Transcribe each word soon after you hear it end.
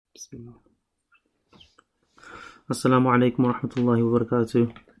Bismillah. Assalamu alaikum wa rahmatullahi wa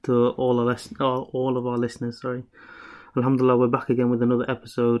barakatuh to all of our listeners. Sorry, Alhamdulillah, we're back again with another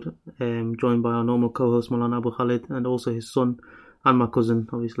episode, joined by our normal co-host Maulana Abu Khalid and also his son and my cousin,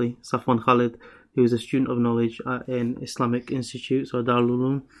 obviously Safwan Khalid, who is a student of knowledge at an Islamic institute, so Darul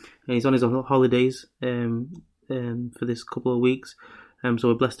Uloom, and he's on his holidays for this couple of weeks. So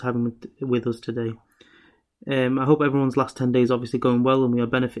we're blessed to have him with us today. I hope everyone's last 10 days obviously going well, and we are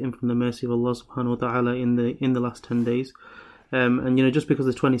benefiting from the mercy of Allah subhanahu wa ta'ala in the last 10 days. And just because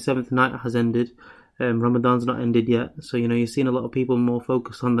the 27th night has ended, Ramadan's not ended yet. So you're seeing a lot of people more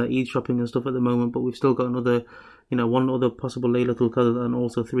focused on their Eid shopping and stuff at the moment, but we've still got another, one other possible Laylatul Qadr and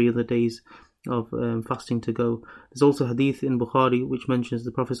also 3 other days of fasting to go. There's also hadith in Bukhari which mentions the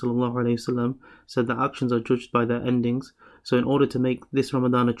Prophet ﷺ said that actions are judged by their endings. So in order to make this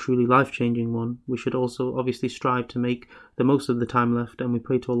Ramadan a truly life-changing one, we should also obviously strive to make the most of the time left, and we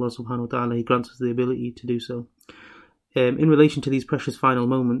pray to Allah subhanahu wa ta'ala He grants us the ability to do so. In relation to these precious final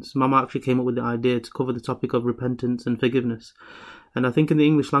moments, Mama actually came up with the idea to cover the topic of repentance and forgiveness. And I think in the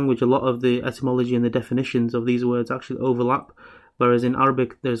English language a lot of the etymology and the definitions of these words actually overlap, whereas in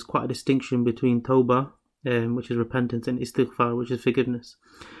Arabic there's quite a distinction between tauba, which is repentance, and istighfar, which is forgiveness.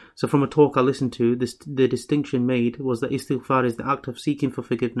 So from a talk I listened to, the distinction made was that istighfar is the act of seeking for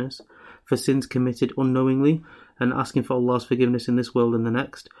forgiveness for sins committed unknowingly and asking for Allah's forgiveness in this world and the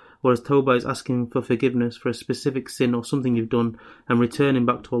next, whereas tawbah is asking for forgiveness for a specific sin or something you've done and returning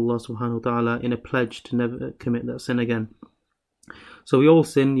back to Allah subhanahu wa ta'ala in a pledge to never commit that sin again. So we all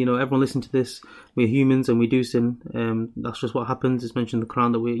sin, everyone listen to this, we're humans and we do sin, that's just what happens. It's mentioned in the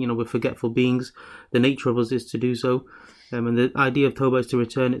Quran that we're forgetful beings, the nature of us is to do so, and the idea of tawbah is to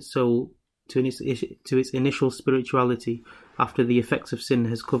return its soul to its initial spirituality after the effects of sin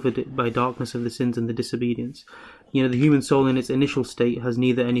has covered it by darkness of the sins and the disobedience. The human soul in its initial state has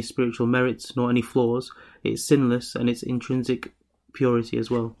neither any spiritual merits nor any flaws, it's sinless and it's intrinsic purity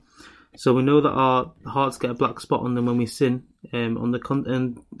as well. So we know that our hearts get a black spot on them when we sin, and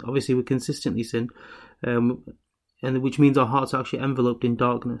obviously we consistently sin, and which means our hearts are actually enveloped in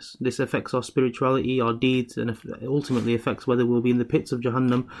darkness. This affects our spirituality, our deeds, and ultimately affects whether we'll be in the pits of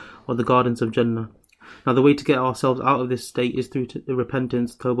Jahannam or the gardens of Jannah. Now the way to get ourselves out of this state is through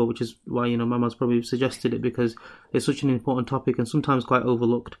repentance, tawbah, which is why Mama's probably suggested it, because it's such an important topic and sometimes quite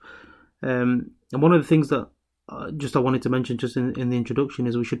overlooked. And one of the things that I wanted to mention just in the introduction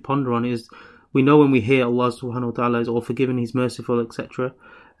is we should ponder on is we know when we hear Allah subhanahu wa ta'ala is all forgiving, He's merciful, etc.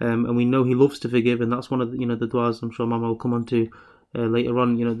 And we know He loves to forgive, and that's one of the the du'as I'm sure Mama will come on to later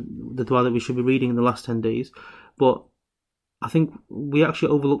on, the dua that we should be reading in the last 10 days. But I think we actually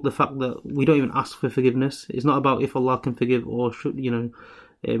overlook the fact that we don't even ask for forgiveness. It's not about if Allah can forgive or should,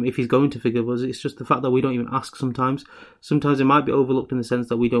 if He's going to forgive us. It's just the fact that we don't even ask sometimes. Sometimes it might be overlooked in the sense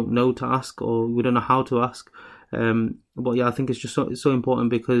that we don't know to ask or we don't know how to ask. But yeah, I think it's just so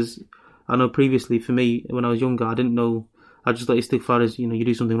important, because I know previously for me, when I was younger, I didn't know. I just thought istighfar is, you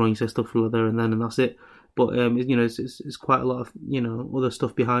do something wrong, you say astaghfirullah there and then, and that's it. But it's quite a lot of other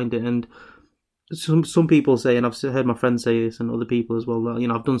stuff behind it. And some people say, and I've heard my friends say this and other people as well,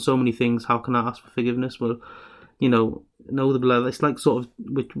 that I've done so many things, how can I ask for forgiveness? Well, no, it's like sort of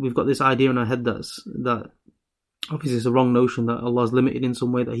we've got this idea in our head that obviously it's a wrong notion that Allah is limited in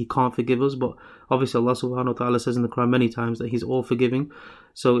some way, that He can't forgive us. But obviously Allah subhanahu wa ta'ala says in the Quran many times that He's all forgiving.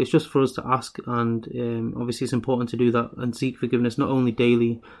 So it's just for us to ask, and obviously it's important to do that and seek forgiveness not only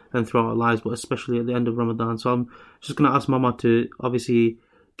daily and throughout our lives, but especially at the end of Ramadan. So I'm just going to ask Mama to obviously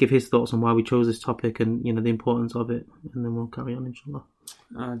give his thoughts on why we chose this topic and the importance of it, and then we'll carry on inshallah.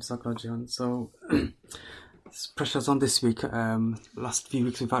 So it's pressures on this week. Last few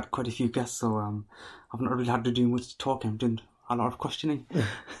weeks we've had quite a few guests, so I've not really had to do much talking. I'm doing a lot of questioning.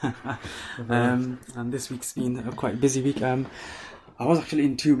 And this week's been a quite busy week. I was actually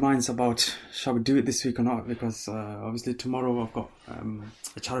in two minds about shall we do it this week or not, because obviously tomorrow I've got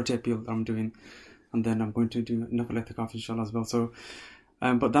a charity appeal that I'm doing, and then I'm going to do Nafil I'tikaf inshallah as well. So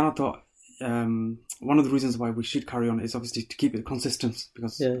but then I thought one of the reasons why we should carry on is obviously to keep it consistent,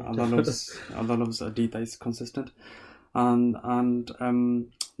 because Allah loves a deed that is consistent, and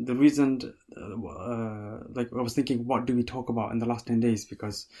the reason I was thinking, what do we talk about in the last 10 days,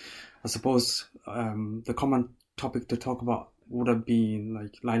 because I suppose the common topic to talk about would have been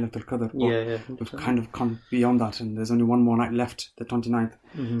like Laylatul Qadr. We've kind of come beyond that, and there's only one more night left, the 29th,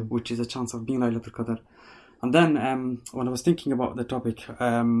 which is a chance of being Laylatul Qadr. And then when I was thinking about the topic,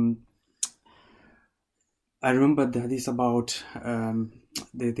 I remembered the hadith about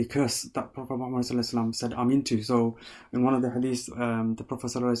the curse that Prophet Muhammad said Amin to. So in one of the hadiths, the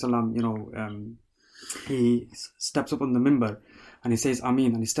Prophet he steps up on the minbar and he says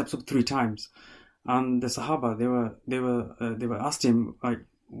Ameen, and he steps up 3 times. And the Sahaba, they were asked him, like,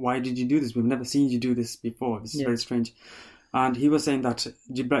 why did you do this? We've never seen you do this before. This is very strange. And he was saying that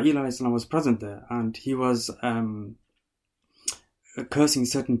Jibreel alayhi salam was present there, and he was cursing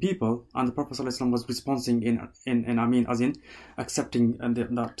certain people, and the Prophet sallallahu alaihi wasallam was responding in Ameen, as in accepting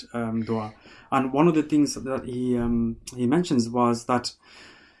that dua. And one of the things that he mentions was that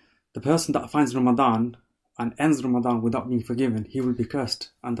the person that finds Ramadan and ends Ramadan without being forgiven, he will be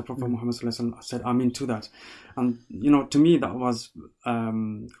cursed. And the Prophet Muhammad sallallahu alaihi wasallam said Ameen to that. And to me that was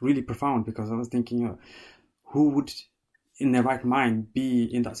really profound, because I was thinking, who would in their right mind be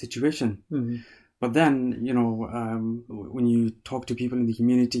in that situation? But then, when you talk to people in the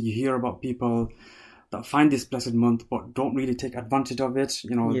community, you hear about people that find this blessed month but don't really take advantage of it.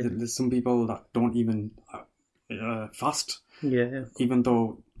 There's some people that don't even fast, even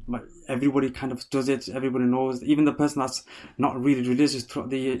though like everybody kind of does it. Everybody knows, even the person that's not really religious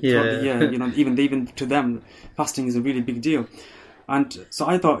throughout the year, even to them, fasting is a really big deal. And so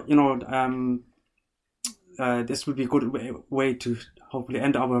I thought, this would be a good way to hopefully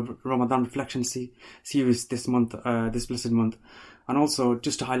end our Ramadan reflection series this month, this blessed month, and also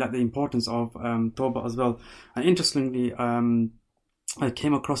just to highlight the importance of tauba as well. And interestingly, I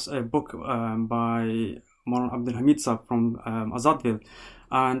came across a book by Maulana Abdul Hamid Saab from Azadville,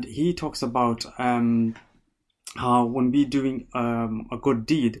 and he talks about how when we're doing a good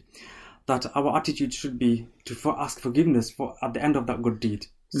deed, that our attitude should be to ask forgiveness at the end of that good deed.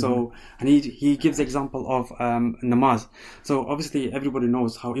 So, and he gives the example of namaz. So obviously everybody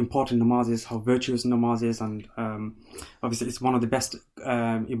knows how important namaz is, how virtuous namaz is, and obviously it's one of the best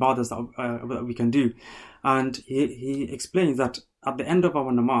ibadahs that we can do. And he explains that at the end of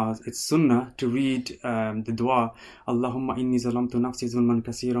our namaz, it's sunnah to read the dua, Allahumma inni zalamtu nafsi zulman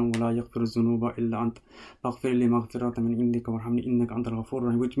kasiran wa la yaghfiru dhunuba illa ant faghfir li maghfiratan min indika warhamni innaka antal ghafurur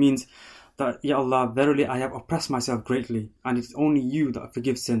rahim, which means that, Ya Allah, verily I have oppressed myself greatly, and it is only you that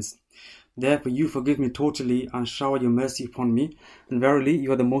forgives sins. Therefore you forgive me totally and shower your mercy upon me, and verily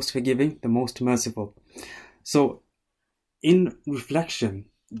you are the most forgiving, the most merciful. So in reflection,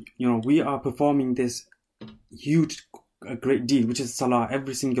 we are performing this huge, great deed, which is salah,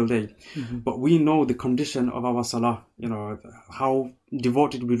 every single day. But we know the condition of our salah, how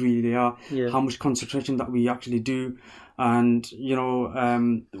devoted we really are, how much concentration that we actually do, and we're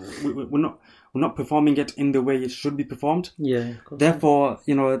not performing it in the way it should be performed. Therefore,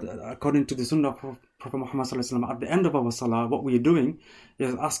 according to the sunnah of Prophet Muhammad sallallahu alaihi wasallam, at the end of our salah, what we are doing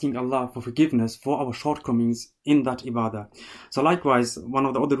is asking Allah for forgiveness for our shortcomings in that ibadah. So likewise, one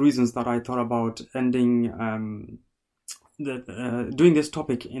of the other reasons that I thought about ending doing this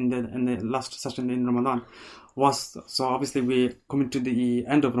topic in the last session in Ramadan was, so obviously we're coming to the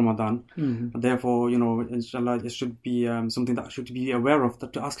end of Ramadan. Therefore, inshallah, it should be something that should be aware of,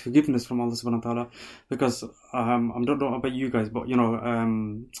 that to ask forgiveness from Allah subhanahu wa ta'ala, because I don't know about you guys, but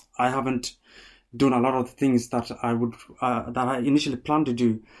I haven't done a lot of things that I initially planned to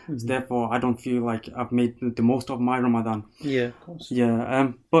do. So therefore I don't feel like I've made the most of my Ramadan. Of course.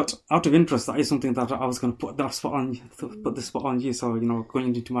 But out of interest, that is something that I was going to put the spot on you. So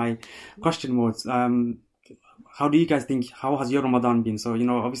going into my question modes, how do you guys think, how has your Ramadan been? So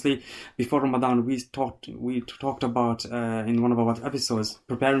obviously before Ramadan we talked about in one of our episodes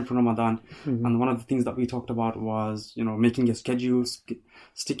preparing for Ramadan, and one of the things that we talked about was making a schedule,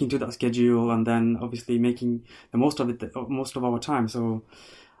 sticking to that schedule, and then obviously making the most of it, most of our time. So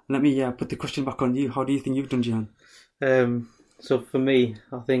let me put the question back on you. How do you think you've done, Jihan? So for me,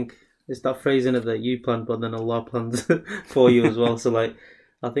 I think it's that phrase in it that you planned, but then Allah plans for you as well. So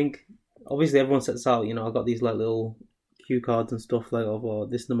I think obviously everyone sets out, I got these little cue cards and stuff of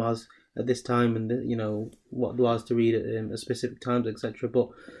this namaz at this time, and what du'as to read at specific times, etc. But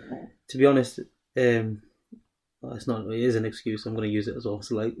to be honest, it is an excuse. I'm going to use it as well.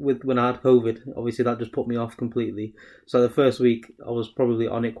 So when I had COVID, obviously that just put me off completely. So the first week I was probably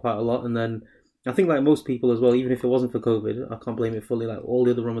on it quite a lot, and then I think like most people as well, even if it wasn't for COVID, I can't blame it fully. Like all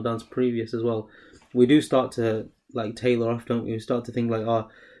the other Ramadans previous as well, we do start to tailor off, don't we? We start to think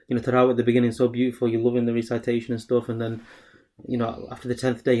Tarawih at the beginning is so beautiful, you're loving the recitation and stuff, and then after the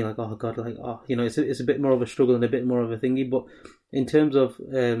 10th day you're like, oh God, it's a bit more of a struggle and a bit more of a thingy. But in terms of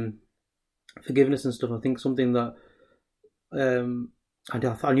forgiveness and stuff, I think something that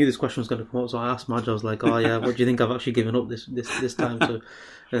I knew this question was going to come up, so I asked Madge, I was like, oh yeah, what do you think I've actually given up this time? So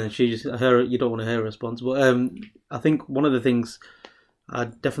and she just, you don't want to hear a response, but I think one of the things I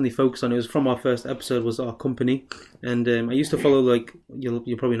definitely focused on, it was from our first episode, was our company. And I used to follow,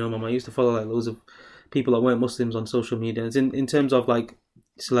 you probably know, Mum, I used to follow loads of people that weren't Muslims on social media. It's in terms of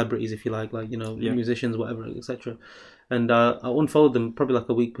celebrities, if you like Yeah. musicians, whatever, etc. And I unfollowed them probably like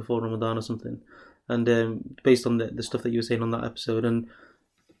a week before Ramadan or something, and based on the stuff that you were saying on that episode. And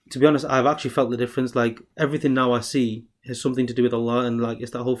to be honest, I've actually felt the difference. Like everything now I see has something to do with Allah, and like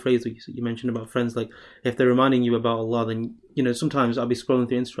it's that whole phrase that you mentioned about friends. Like if they're reminding you about Allah, then sometimes I'll be scrolling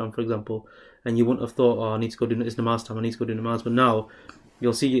through Instagram, for example, and you wouldn't have thought, oh, I need to go do it's namaz time. I need to go do namaz, but now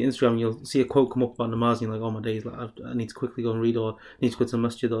you'll see your Instagram, you'll see a quote come up about namaz, and you're like, oh my days, like I need to quickly go and read, or I need to go to the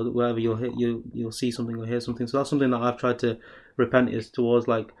masjid, or wherever you'll see something or hear something. So that's something that I've tried to repent is towards,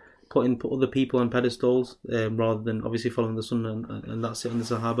 like put other people on pedestals rather than obviously following the sunnah, and that's it on the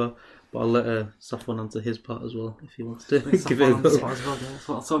Sahaba. But I'll let Safwan answer his part as well if he wants to give it a go.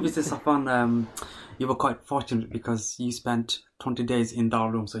 So obviously, Safwan, you were quite fortunate because you spent 20 days in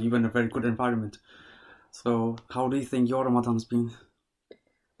Darul, so you were in a very good environment. So how do you think your Ramadan's been?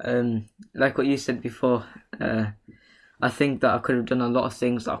 Like what you said before, I think that I could have done a lot of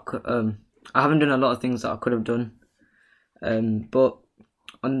things that I haven't done a lot of things that I could have done. But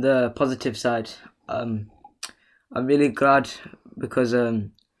on the positive side, I'm really glad because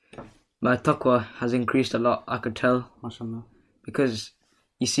my taqwa has increased a lot. I could tell, MashaAllah. Because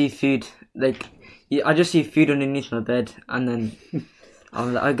you see food, I just see food underneath my bed, and then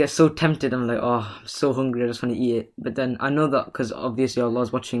I get so tempted. I'm like, oh, I'm so hungry, I just want to eat it. But then I know that because obviously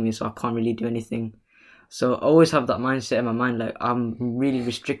Allah's watching me, so I can't really do anything. So I always have that mindset in my mind, like I'm really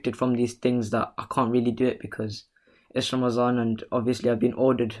restricted from these things, that I can't really do it because it's Ramadan, and obviously I've been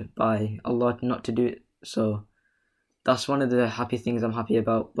ordered by Allah not to do it. So that's one of the happy things I'm happy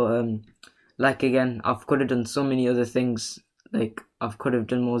about. But like again, I could have done so many other things. Like I could have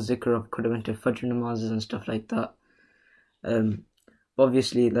done more zikr, I could have went to Fajr namazes and stuff like that.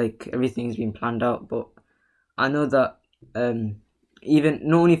 Obviously, like everything's been planned out. But I know that even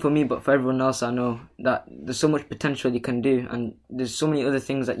not only for me but for everyone else, I know that there's so much potential you can do, and there's so many other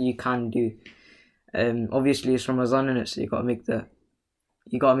things that you can do. Obviously it's Ramadan in it, so you gotta make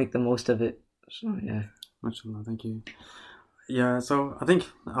the most of it. So yeah. MashaAllah, thank you. Yeah, so I think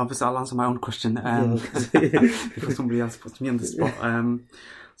obviously I'll answer my own question before somebody else puts me on the spot.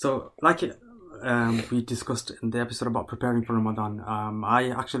 So like we discussed in the episode about preparing for Ramadan,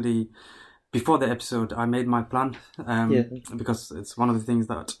 I actually, before the episode, I made my plan because it's one of the things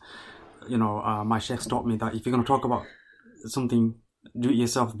that my sheikhs taught me, that if you're going to talk about something, do it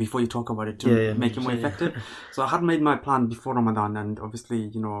yourself before you talk about it to make it more effective. So I had made my plan before Ramadan, and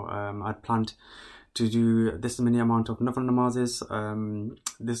obviously I'd planned to do this many amount of nafil namazes,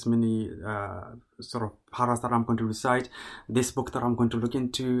 this many sort of paras that I'm going to recite, this book that I'm going to look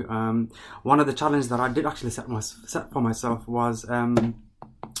into. One of the challenges that I did actually set for myself was the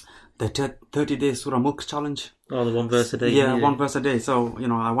 30-day Surah Mulk challenge. Oh, the one verse a day. Yeah, one verse a day. So,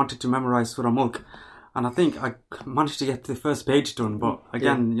 I wanted to memorize Surah Mulk, and I think I managed to get the first page done, but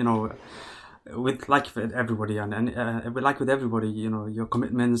again, with everybody, your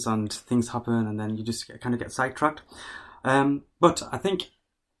commitments and things happen, and then you just kind of get sidetracked. But I think,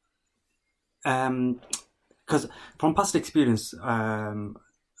 because from past experience,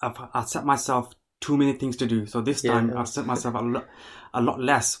 I've set myself too many things to do. So this time I've set myself a lot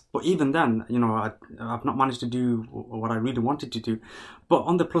less. But even then, I've not managed to do what I really wanted to do. But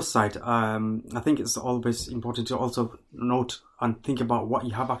on the plus side, I think it's always important to also note and think about what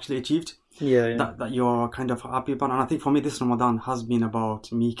you have actually achieved. That you're kind of happy about. And I think for me, this Ramadan has been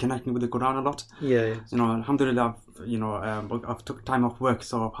about me connecting with the Quran a lot. Alhamdulillah, I've took time off work,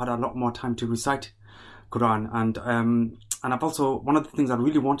 so I've had a lot more time to recite Quran. And I've also, one of the things I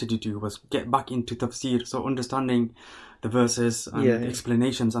really wanted to do was get back into tafsir, so understanding the verses and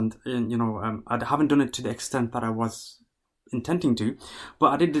explanations. And I haven't done it to the extent that I was intending to, but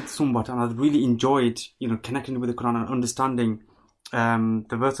I did it somewhat, and I really enjoyed connecting with the Quran and understanding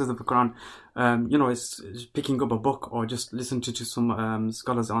the verses of the Quran. It's picking up a book or just listen to some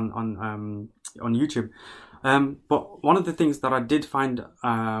scholars on YouTube. But one of the things that I did find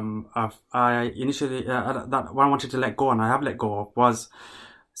I initially that what I wanted to let go, and I have let go of, was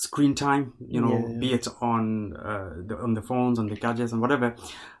screen time. Be it on the phones, on the gadgets, and whatever.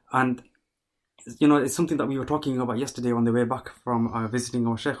 And it's something that we were talking about yesterday on the way back from visiting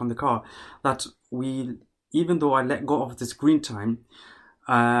our sheikh on the car, that even though I let go of the screen time,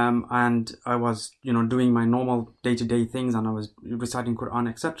 and I was, doing my normal day-to-day things, and I was reciting Quran,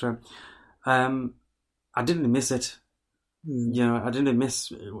 etc., I didn't miss it. I didn't miss,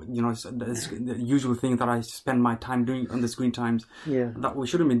 the usual thing that I spend my time doing on the screen times that we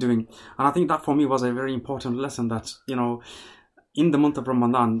shouldn't be doing. And I think that for me was a very important lesson, that, in the month of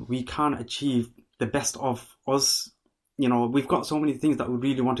Ramadan, we can achieve the best of us. We've got so many things that we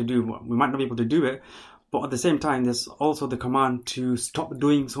really want to do. We might not be able to do it, But at the same time, there's also the command to stop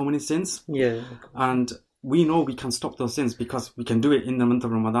doing so many sins. Yeah. And we know we can stop those sins because we can do it in the month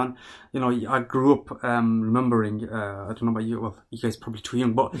of Ramadan. You know, I grew up remembering, I don't know about you, well, you guys are probably too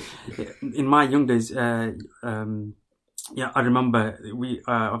young, but in my young days, I remember we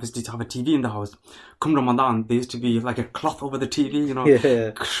obviously to have a TV in the house. Come Ramadan, there used to be like a cloth over the TV, you know,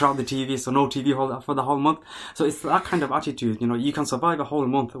 shroud the TV, so no TV for the whole month. So it's that kind of attitude, you know, you can survive a whole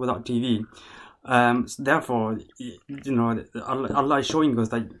month without TV. Therefore, you know, Allah is showing us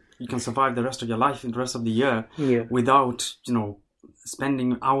that you can survive the rest of your life and the rest of the year without, you know,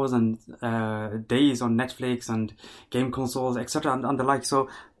 spending hours and days on Netflix and game consoles, etc. and the like. So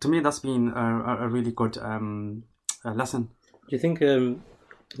to me, that's been a really good lesson. Do you think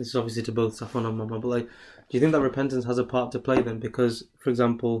this is obviously to both Safwan and Mama, but like, do you think that repentance has a part to play then? Because, for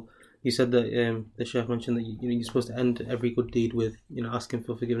example, you said that the Sheikh mentioned that you're supposed to end every good deed with asking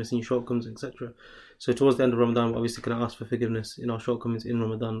for forgiveness in your shortcomings, etc. So towards the end of Ramadan, we're obviously going to ask for forgiveness in our shortcomings in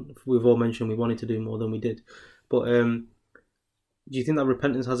Ramadan. We've all mentioned we wanted to do more than we did, but do you think that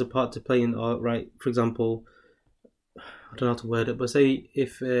repentance has a part to play in our right? For example, I don't know how to word it, but say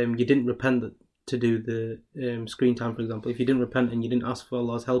if you didn't repent to do the screen time, for example, if you didn't repent and you didn't ask for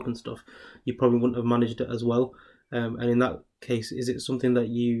Allah's help and stuff, you probably wouldn't have managed it as well. And in that case, is it something that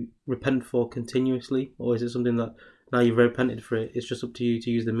you repent for continuously, or is it something that now you've repented for it, it's just up to you to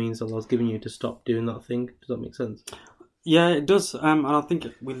use the means Allah's given you to stop doing that thing? Does that make sense? Yeah, it does. And I think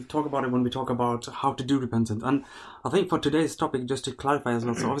we'll talk about it when we talk about how to do repentance. And I think for today's topic, just to clarify as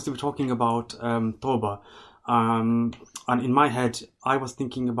well, so obviously we're talking about tauba. And in my head, I was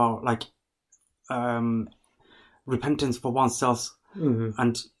thinking about like repentance for oneself,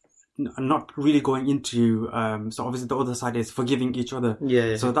 and not really going into so obviously the other side is forgiving each other.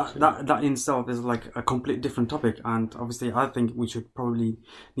 So that in itself is like a complete different topic, and obviously I think we should probably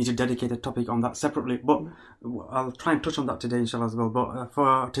need to dedicate a topic on that separately, but I'll try and touch on that today inshallah as well. But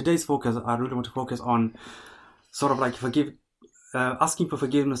for today's focus, I really want to focus on sort of like asking for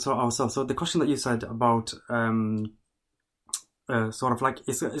forgiveness for ourselves. So the question that you said about sort of like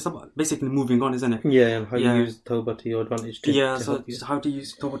it's about basically moving on, isn't it? And how you use tauba to your advantage so how to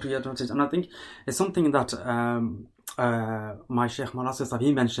use tauba to your advantage. And I think it's something that my Sheikh Manasir,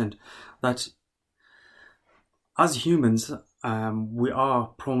 he mentioned that as humans we are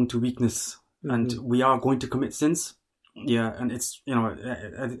prone to weakness, and we are going to commit sins, and it's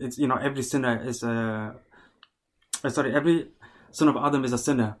every sinner is every son of Adam is a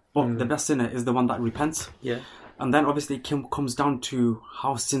sinner, but the best sinner is the one that repents. And then obviously it comes down to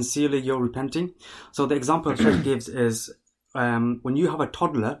how sincerely you're repenting. So the example Sheikh gives is when you have a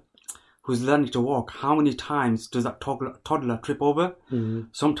toddler who's learning to walk, how many times does that toddler trip over?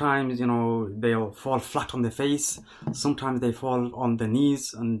 Sometimes, they'll fall flat on their face. Sometimes they fall on their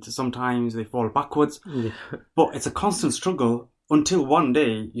knees, and sometimes they fall backwards. But it's a constant struggle until one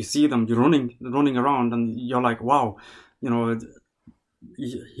day you see them, you're running around, and you're like, wow,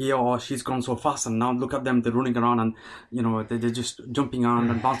 he or she's gone so fast, and now look at them, they're running around, and they're just jumping around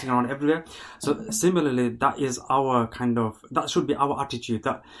and bouncing around everywhere. So similarly, that should be our attitude,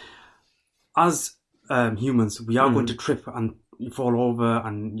 that as humans we are going to trip and fall over,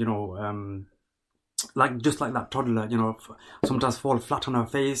 and like that toddler, sometimes fall flat on our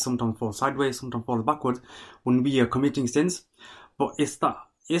face, sometimes fall sideways, sometimes fall backwards when we are committing sins. But it's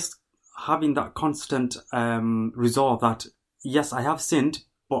having that constant resolve that yes, I have sinned,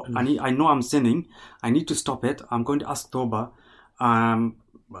 but I know I'm sinning. I need to stop it. I'm going to ask tauba, and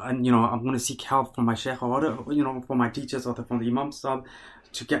I'm going to seek help from my sheikh or from my teachers or from the imams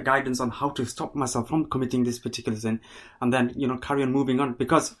to get guidance on how to stop myself from committing this particular sin, and then carry on moving on,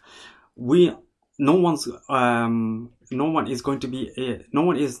 because no one is going to be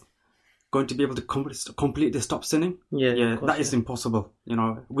able to completely stop sinning. That is impossible.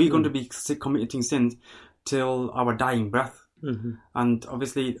 We're going to be committing sins till our dying breath. And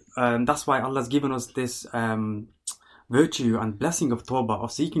obviously that's why Allah's given us this virtue and blessing of tawbah,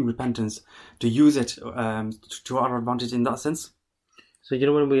 of seeking repentance, to use it to our advantage in that sense. So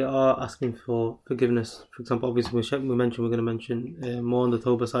when we are asking for forgiveness, for example, obviously we're going to mention more on the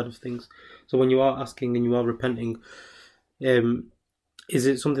tawbah side of things. So when you are asking and you are repenting, is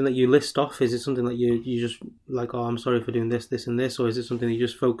it something that you list off? Is it something that you just like, oh, I'm sorry for doing this, this and this? Or is it something that you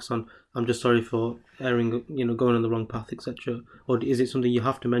just focus on, I'm just sorry for erring, going on the wrong path, etc.? Or is it something you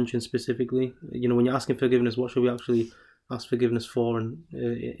have to mention specifically? When you're asking forgiveness, what should we actually ask forgiveness for, and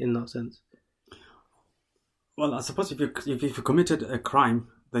in that sense? Well, I suppose if you committed a crime,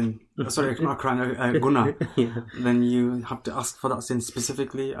 then not a crime, a guna, then you have to ask for that sin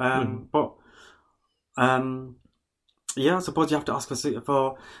specifically. But Yeah, I suppose you have to ask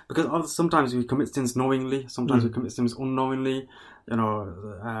for because sometimes we commit sins knowingly, sometimes we commit sins unknowingly.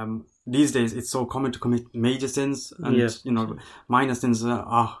 These days it's so common to commit major sins, and minor sins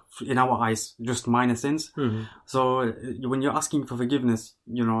are in our eyes just minor sins. So when you're asking for forgiveness,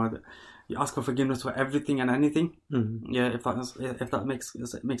 you ask for forgiveness for everything and anything. Yeah, if that makes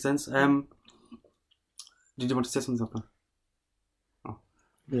sense. Did you want to say something, Zafran? Oh,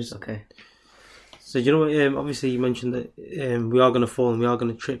 Yes. Okay. So obviously you mentioned that we are going to fall and we are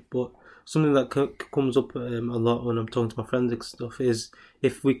going to trip, but something that comes up a lot when I'm talking to my friends and stuff is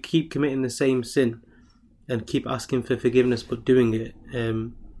if we keep committing the same sin and keep asking for forgiveness but doing it,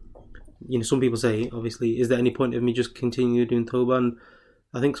 some people say, obviously, is there any point of me just continue doing tauba? And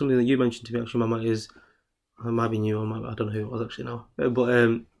I think something that you mentioned to me actually, Mama, is it might be you, I don't know who it was actually now, but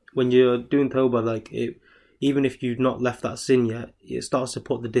when you're doing tauba, like even if you've not left that sin yet, it starts to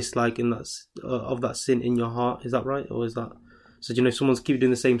put the dislike in of that sin in your heart. Is that right, or is that so? If someone's keep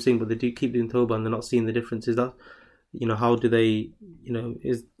doing the same thing, but they do keep doing tauba and they're not seeing the difference, is that how do they?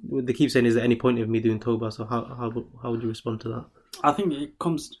 They keep saying, is there any point of me doing tauba? So how would you respond to that? I think it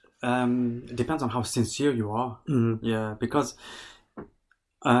comes. It depends on how sincere you are. Yeah, because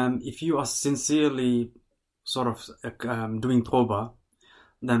if you are sincerely sort of doing tauba,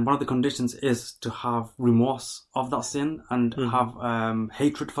 then one of the conditions is to have remorse of that sin and have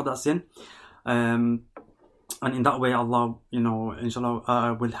hatred for that sin. And in that way, Allah,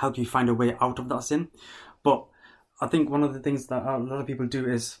 inshallah, will help you find a way out of that sin. But I think one of the things that a lot of people do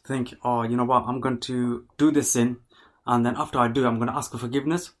is think, oh, you know what, I'm going to do this sin, and then after I do, I'm going to ask for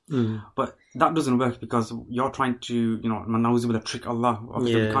forgiveness. But that doesn't work because you're trying to, trick Allah.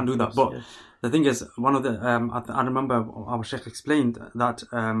 Obviously, we can't do that. But the thing is, one of the I remember our Sheikh explained that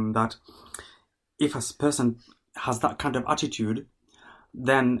that if a person has that kind of attitude,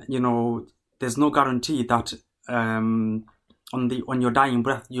 then there's no guarantee that on your dying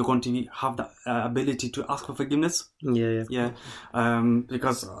breath you're going to have that ability to ask for forgiveness.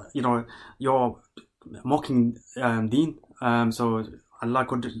 Because you're mocking Deen, so Allah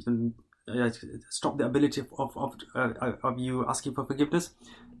could stop the ability of you asking for forgiveness.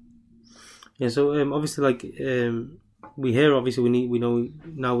 Yeah, so obviously, we hear, obviously, we know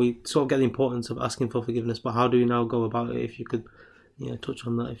now, we sort of get the importance of asking for forgiveness, but how do we now go about it? If you could, touch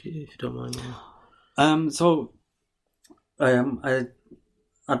on that, if you don't mind.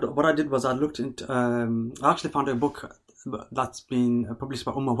 What I did was I looked into. I actually found a book that's been published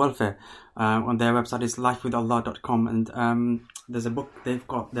by Ummah Welfare on their website. Is lifewithallah.com, and there's a book they've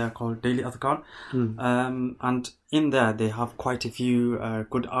got there called Daily Adhkar, and in there they have quite a few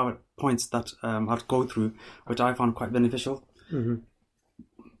good points that I'd go through, which I found quite beneficial.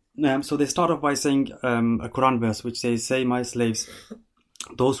 So they start off by saying a Quran verse which says, "Say, my slaves,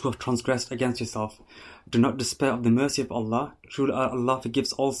 those who have transgressed against yourself, do not despair of the mercy of Allah. Truly Allah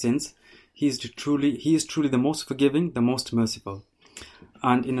forgives all sins. He is truly the most forgiving, the most merciful."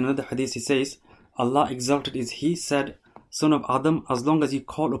 And in another hadith he says, "Allah exalted is He said, Son of Adam, as long as you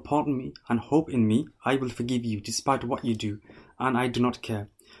call upon me and hope in me, I will forgive you despite what you do, and I do not care.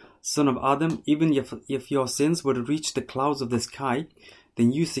 Son of Adam, even if your sins were to reach the clouds of the sky,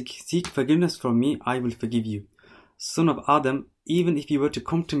 then you seek forgiveness from me, I will forgive you. Son of Adam, even if you were to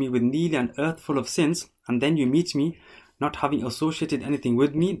come to me with nearly an earth full of sins, and then you meet me, not having associated anything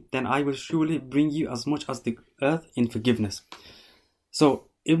with me, then I will surely bring you as much as the earth in forgiveness." So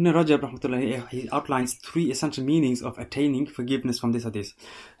Ibn Rajab rahmatullahi, he outlines 3 essential meanings of attaining forgiveness from this hadith.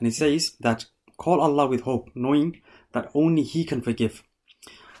 And he says that call Allah with hope, knowing that only He can forgive.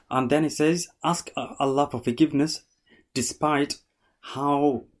 And then he says, ask Allah for forgiveness despite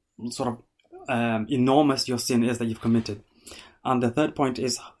how sort of enormous your sin is that you've committed. And the third point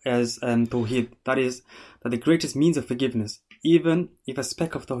is Tawheed, that is, that the greatest means of forgiveness, even if a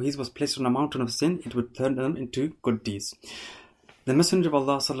speck of Tawheed was placed on a mountain of sin, it would turn them into good deeds. The Messenger of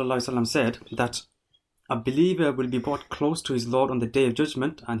Allah ﷺ said that a believer will be brought close to his Lord on the Day of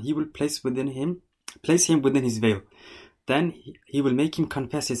Judgment, and He will place him within His veil. Then He will make him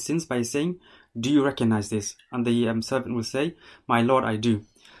confess his sins by saying, "Do you recognize this?" And the servant will say, "My Lord, I do."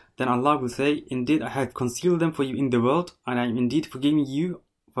 Then Allah will say, "Indeed, I have concealed them for you in the world, and I am indeed forgiving you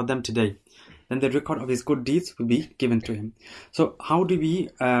for them today." Then the record of his good deeds will be given to him. So how do we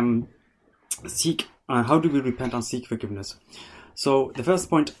repent and seek forgiveness? So the first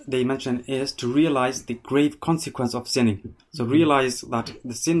point they mention is to realize the grave consequence of sinning. So realize that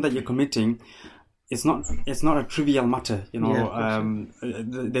the sin that you're committing, it's not a trivial matter,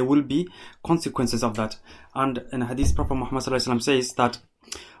 there will be consequences of that. And in a hadith, Prophet Muhammad ﷺ says that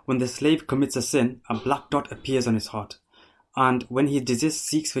when the slave commits a sin, a black dot appears on his heart. And when he desists,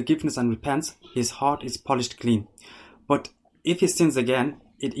 seeks forgiveness and repents, his heart is polished clean. But if he sins again,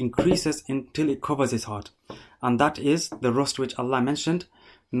 it increases until it covers his heart. And that is the rust which Allah mentioned.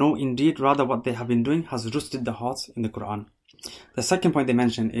 No, indeed, rather what they have been doing has rusted the hearts in the Quran. The second point they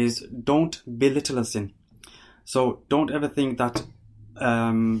mention is don't belittle a sin. So don't ever think that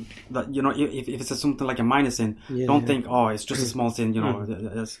that if it's something like a minor sin, don't think, oh, it's just a small sin,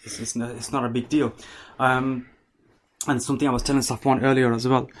 it's not a big deal. And something I was telling Safwan earlier as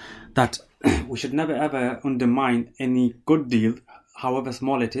well, that we should never ever undermine any good deal, however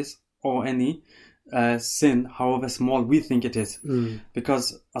small it is, or any sin, however small we think it is, because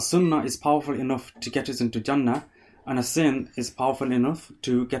a sunnah is powerful enough to get us into Jannah, and a sin is powerful enough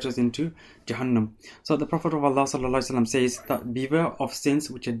to get us into Jahannam. So the Prophet of Allah ﷺ says that beware of sins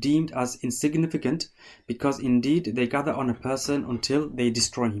which are deemed as insignificant, because indeed they gather on a person until they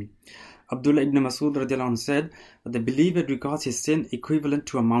destroy him. Abdullah ibn Masud radiallahu anh said that the believer regards his sin equivalent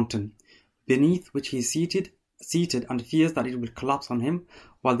to a mountain, beneath which he is seated and fears that it will collapse on him,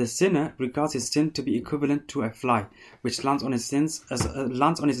 while the sinner regards his sin to be equivalent to a fly, which lands on his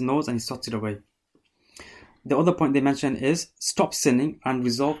nose and he swats it away. The other point they mention is stop sinning and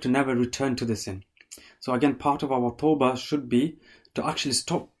resolve to never return to the sin. So again, part of our tauba should be to actually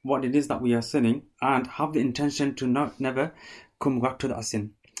stop what it is that we are sinning and have the intention to never come back to that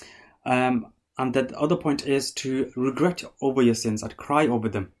sin. And the other point is to regret over your sins and cry over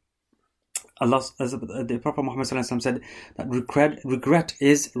them. Allah, as the Prophet Muhammad said, that regret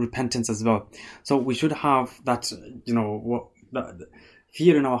is repentance as well. So we should have that, that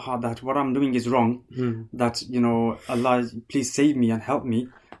fear in our heart that what I'm doing is wrong, that, Allah, please save me and help me,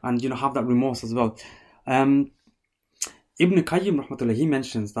 and, have that remorse as well. Ibn Qayyim, rahmatullah, he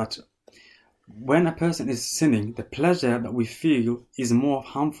mentions that when a person is sinning, the pleasure that we feel is more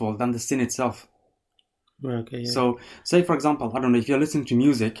harmful than the sin itself. Okay, yeah. So, say for example, I don't know, if you're listening to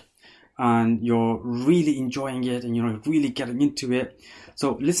music and you're really enjoying it and you're really getting into it.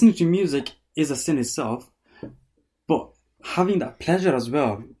 So listening to music is a sin itself, but having that pleasure as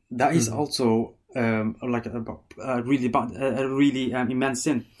well, that is also like a really bad, immense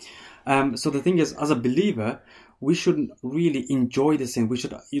sin. So the thing is, as a believer, we should really enjoy the sin. We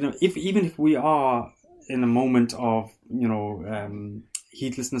should, even if we are in a moment of,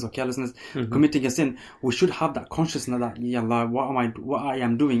 heedlessness or carelessness, committing a sin, we should have that consciousness that, Ya Allah, what I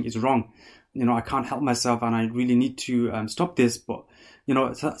am doing is wrong. I can't help myself and I really need to stop this. But,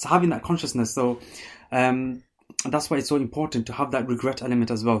 so having that consciousness. So that's why it's so important to have that regret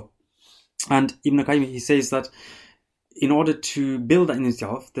element as well. And Ibn Qayyim, he says that in order to build that in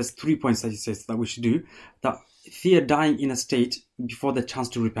itself, there's 3 points that he says that we should do. That fear dying in a state before the chance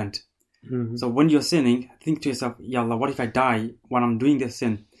to repent. So when you're sinning, think to yourself, Ya Allah, what if I die when I'm doing this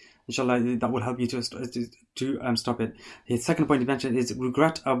sin? Inshallah, that will help you to stop it. His second point he mentioned is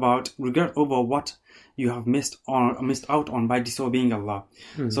regret over what you have missed out on by disobeying Allah.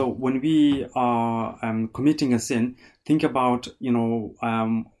 So when we are committing a sin, think about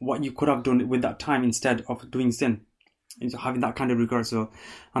what you could have done with that time instead of doing sin. Having that kind of regret. So,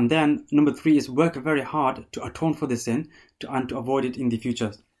 and then number 3 is work very hard to atone for the sin and to avoid it in the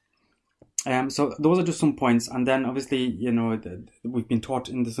future. So those are just some points, and then obviously we've been taught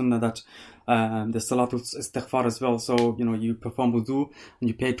in the Sunnah that the Salatul Istighfar as well. So you perform wudu and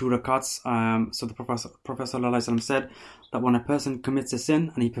you pay 2 rakats. So the Prophet ﷺ said that when a person commits a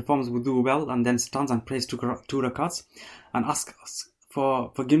sin and he performs wudu well and then stands and prays 2 rakats and asks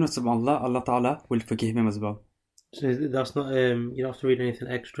for forgiveness of Allah, Allah Ta'ala will forgive him as well. So that's not you don't have to read anything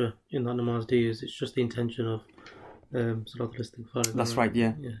extra in that namaz, do you? It's just the intention of Salatul Istighfar. That's right,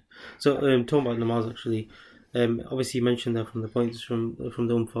 yeah. So talking about namaz, actually, obviously you mentioned that from the points from the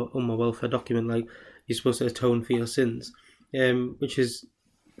Ummah welfare document, like you're supposed to atone for your sins, which is,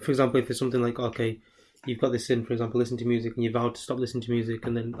 for example, if it's something like, okay, you've got this sin, for example, listen to music, and you vow to stop listening to music,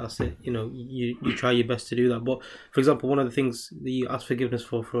 and then that's it. You try your best to do that. But for example, one of the things that you ask forgiveness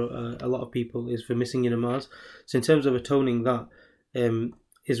for a lot of people is for missing your namaz. So in terms of atoning that,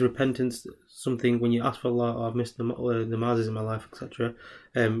 is repentance something when you ask for Allah, oh, I've missed the namazes in my life, etc.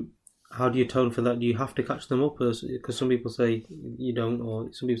 How do you atone for that? Do you have to catch them up? Because some people say you don't,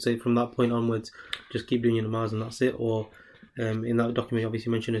 or some people say from that point onwards, just keep doing your namaz and that's it. Or in that document, obviously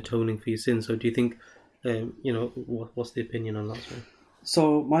you mentioned atoning for your sins. So do you think, what's the opinion on that? Sorry?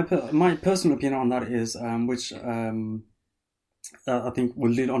 So my personal opinion on that is, which I think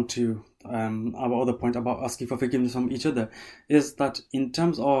will lead on to our other point about asking for forgiveness from each other, is that in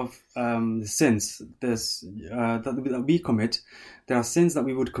terms of the sins that we commit, there are sins that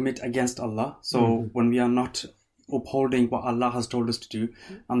we would commit against Allah. So when we are not upholding what Allah has told us to do,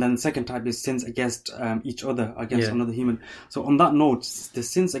 and then the second type is sins against each other, against another human. So on that note, the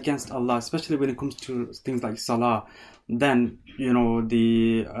sins against Allah, especially when it comes to things like salah, then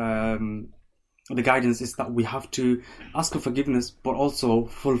the guidance is that we have to ask for forgiveness, but also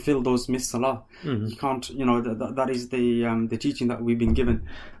fulfill those missed salah. You can't, that is the teaching that we've been given.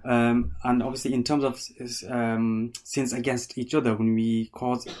 And obviously, in terms of sins against each other, when we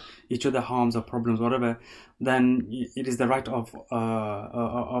cause each other harms or problems, whatever, then it is the right of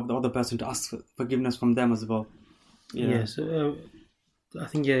the other person to ask for forgiveness from them as well. Yes, I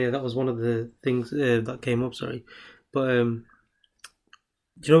think that was one of the things that came up. Sorry, but.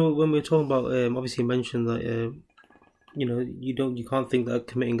 Do you know when we were talking about? Obviously, you mentioned that you can't think that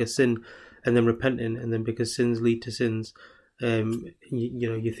committing a sin and then repenting, and then because sins lead to sins,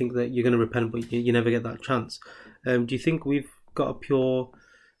 you think that you're going to repent, but you never get that chance. Do you think we've got a pure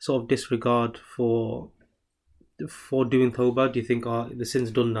sort of disregard for doing tauba? Do you think the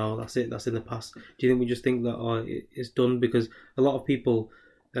sin's done now? That's it. That's in the past. Do you think we just think that it's done? Because a lot of people,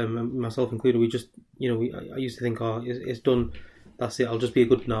 myself included, we just I used to think it's done. That's it. I'll just be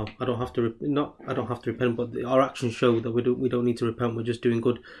good now. I don't have to repent, but our actions show that we don't need to repent. We're just doing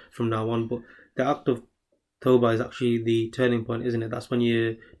good from now on. But the act of tauba is actually the turning point, isn't it? That's when do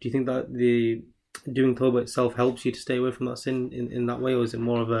you think that the doing tauba itself helps you to stay away from that sin in that way, or is it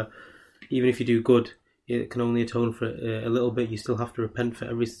more of even if you do good, it can only atone for it a little bit? You still have to repent for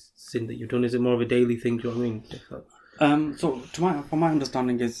every sin that you've done. Is it more of a daily thing? Do you know what I mean? So from my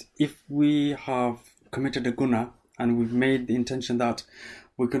understanding is, if we have committed a guna, and we've made the intention that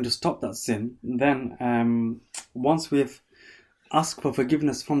we're going to stop that sin, then once we've asked for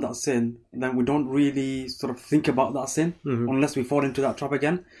forgiveness from that sin, then we don't really sort of think about that sin unless we fall into that trap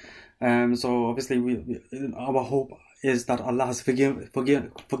again. So obviously, our hope is that Allah has forgiven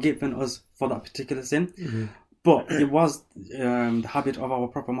us for that particular sin. But it was the habit of our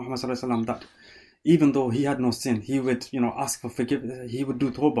Prophet Muhammad sallallahu alaihi wasallam that even though he had no sin, he would, ask for forgiveness. He would do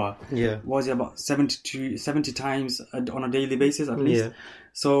tauba. Yeah. Was it about 70 times on a daily basis at least? Yeah.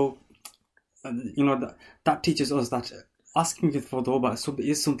 So, that teaches us that asking for tauba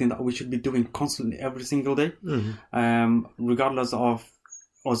is something that we should be doing constantly every single day, regardless of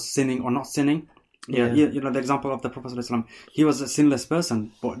us sinning or not sinning. Yeah. The example of the Prophet ﷺ, he was a sinless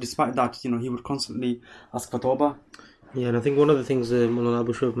person, but despite that, he would constantly ask for tauba. Yeah, and I think one of the things Mulana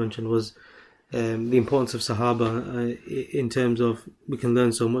Abu Shurab mentioned was the importance of Sahaba in terms of we can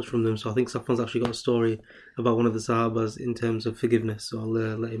learn so much from them. So I think Safwan's actually got a story about one of the Sahabas in terms of forgiveness. So I'll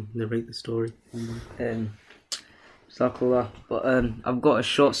let him narrate the story. But I've got a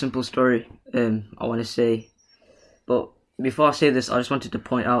short, simple story I want to say. But before I say this, I just wanted to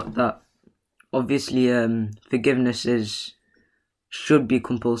point out that obviously forgiveness should be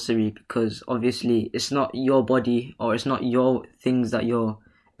compulsory, because obviously it's not your body or it's not your things that you're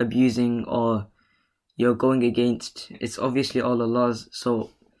abusing or you're going against. It's obviously all Allah's,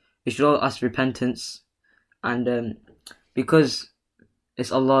 so we should all ask repentance, and because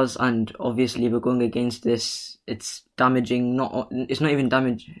it's Allah's and obviously we're going against this, it's damaging. It's not even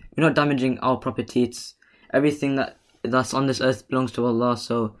damage. We're not damaging our property. It's everything that's on this earth belongs to Allah.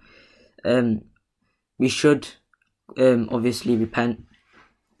 So we should obviously repent,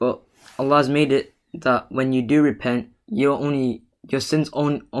 but Allah has made it that when you do repent, your sins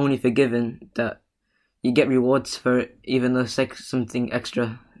only forgiven, that you get rewards for it, even though it's like something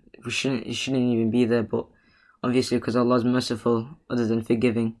extra. It shouldn't even be there, but obviously because Allah is merciful, other than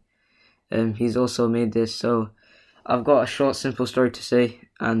forgiving, He's also made this. So I've got a short, simple story to say,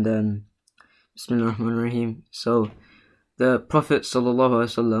 and Bismillah ar-Rahman ar-Rahim. So the Prophet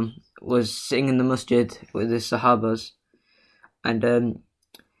ﷺ was sitting in the masjid with his Sahabas, and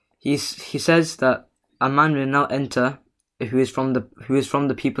he says that a man will now enter who is from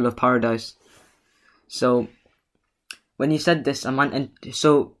the people of paradise. So when he said this,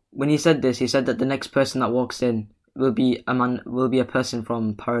 he said that the next person that walks in will be a person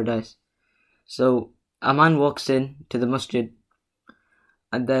from paradise. So a man walks in to the masjid,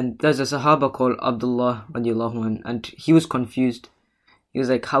 and then there's a Sahaba called Abdullah radiallahu anhu, and he was confused. He was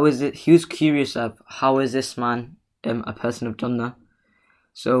like, how is it? He was curious of how is this man a person of Jannah.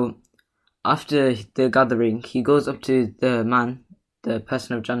 So after the gathering, he goes up to the man, the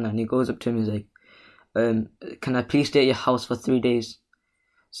person of Jannah, and he goes up to him and he's like, can I please stay at your house for 3 days?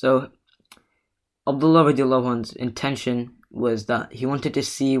 So Abdullah radiallahu anhu's intention was that he wanted to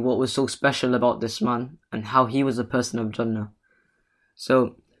see what was so special about this man and how he was a person of Jannah.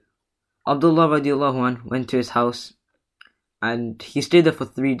 So Abdullah radiallahu anhu went to his house, and he stayed there for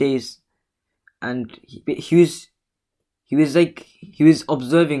 3 days, and he was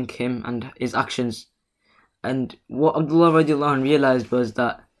observing him and his actions, And what Abdullah radiallahu anh realized was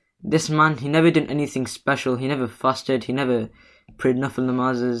that this man, he never did anything special. He never fasted. He never prayed nafil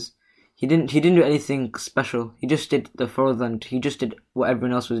namazes. He didn't do anything special. He just did the fard and he just did what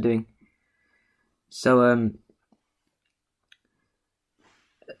everyone else was doing. So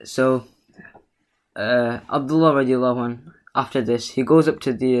Abdullah radiallahu anh, after this, he goes up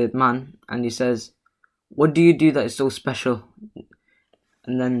to the man and he says, "What do you do that is so special?"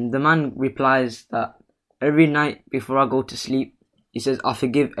 And then the man replies that every night before I go to sleep, he says, "I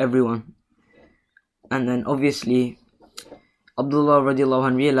forgive everyone." And then obviously Abdullah radiallahu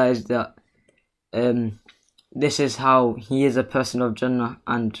anh realized that this is how he is a person of Jannah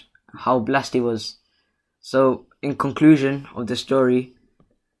and how blessed he was. So in conclusion of the story,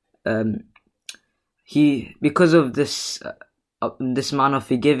 he, because of this man of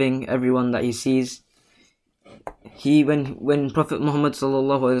forgiving everyone that he sees, he, when Prophet Muhammad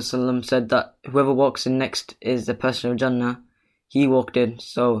sallallahu alaihi wasallam said that whoever walks in next is the person of Jannah, he walked in.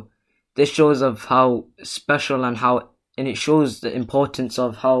 So this shows of how special and it shows the importance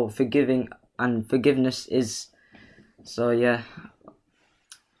of how forgiving and forgiveness is. So yeah.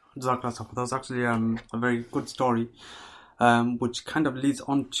 That was actually a very good story, which kind of leads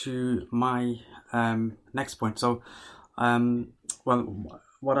on to my next point. So, earlier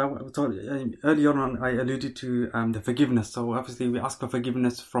on I alluded to the forgiveness. So obviously we ask for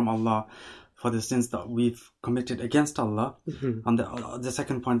forgiveness from Allah for the sins that we've committed against Allah. Mm-hmm. And the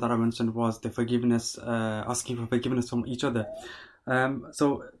second point that I mentioned was the forgiveness, asking for forgiveness from each other.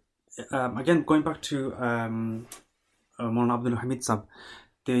 Again, going back to Maulana Abdul Hamid Sab,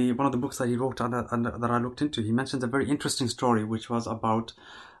 one of the books that he wrote and that I looked into, he mentions a very interesting story which was about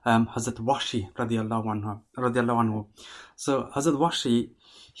Hazrat Washi radiallahu anhu. So Hazrat Washi,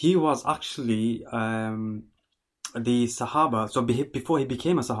 he was actually the Sahaba. So before he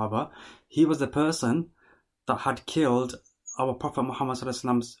became a Sahaba, he was the person that had killed our Prophet Muhammad sallallahu alaihi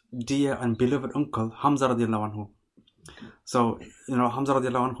wasallam's dear and beloved uncle Hamza radiallahu anhu. So, Hamza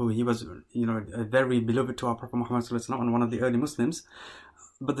radiallahu anhu, he was, very beloved to our Prophet Muhammad sallallahu alaihi wasallam and one of the early Muslims.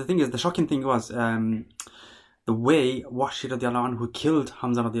 But the shocking thing was the way Washi radiallahu anhu killed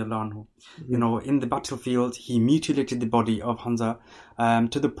Hamza radiallahu anhu. Mm-hmm. In the battlefield, he mutilated the body of Hamza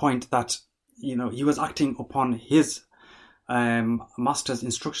to the point that, he was acting upon his master's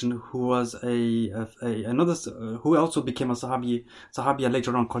instruction, who was another who also became a Sahabiya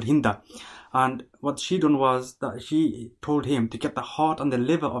later on, called Hinda. And what she done was that she told him to get the heart and the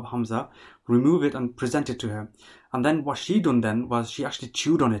liver of Hamza, remove it and present it to her. And then what she done then was she actually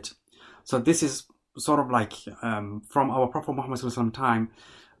chewed on it. So this is sort of like from our Prophet Muhammad sallallahu alaihi wasallam time,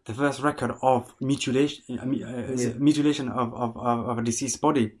 the first record of mutilation of a deceased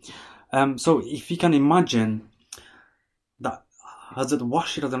body. So if you can imagine that Hazrat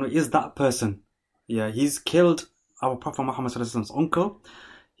Washi is that person. Yeah, he's killed our Prophet Muhammad sallallahu alaihi wasallam's uncle.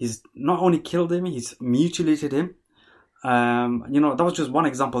 He's not only killed him, he's mutilated him. That was just one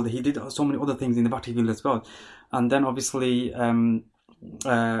example. He did so many other things in the battlefield as well. And then obviously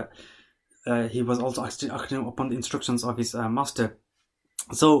he was also acting upon the instructions of his master.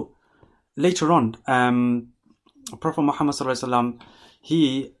 So later on, Prophet Muhammad sallallahu alaihi wasallam,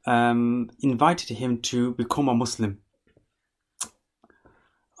 he invited him to become a Muslim.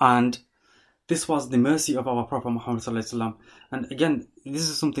 And this was the mercy of our Prophet Muhammad sallallahu alaihi wasallam. And again, this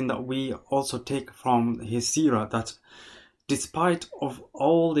is something that we also take from his seerah, that despite of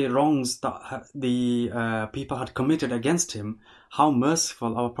all the wrongs that the people had committed against him, how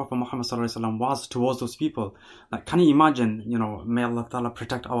merciful our Prophet Muhammad sallallahu alaihi wasallam was towards those people. Like, can you imagine, may Allah Ta'ala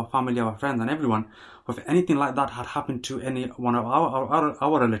protect our family, our friends and everyone, if anything like that had happened to any one of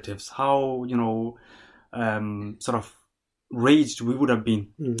our relatives, how, sort of raged we would have been.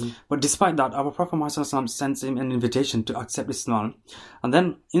 Mm-hmm. But despite that, our Prophet Muhammad sends him an invitation to accept Islam. And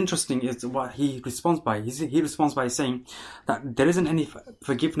then interesting is what he responds by. He responds by saying that there isn't any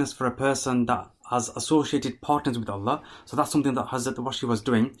forgiveness for a person that has associated partners with Allah. So that's something that Hazrat Washi was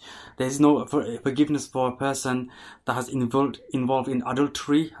doing. There is no forgiveness for a person that has involved in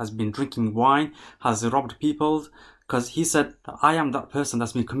adultery, has been drinking wine, has robbed people. Because he said, I am that person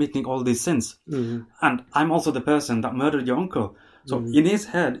that's been committing all these sins. Mm-hmm. And I'm also the person that murdered your uncle. So in his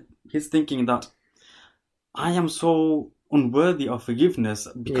head, he's thinking that I am so unworthy of forgiveness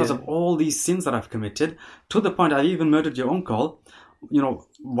because of all these sins that I've committed, to the point I even murdered your uncle.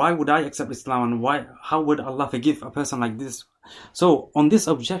 Why would I accept Islam, and how would Allah forgive a person like this? So on this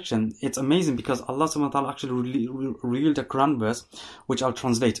objection, it's amazing because Allah subhanahu wa ta'ala actually revealed a Quran verse, which I'll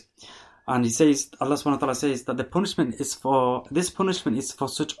translate. And he says, Allah subhanahu wa ta'ala says that this punishment is for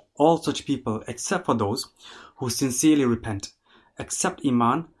all such people, except for those who sincerely repent, accept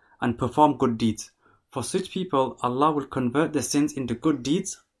Iman and perform good deeds. For such people, Allah will convert their sins into good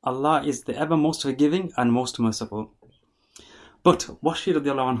deeds. Allah is the ever most forgiving and most merciful. But Wahshi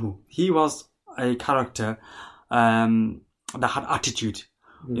radiallahu anhu, he was a character that had attitude,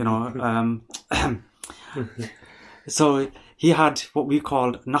 you know. So he had what we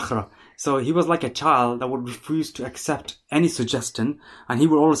called nakhra. So he was like a child that would refuse to accept any suggestion, and he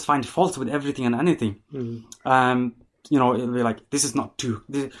would always find fault with everything and anything. You know, it'll be like, this is not too,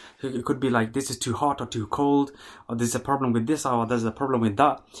 it could be like, this is too hot or too cold, or there's a problem with this, or there's a problem with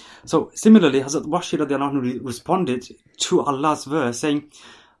that. So similarly, Hazrat Wahshi radiallahu anhu responded to Allah's verse saying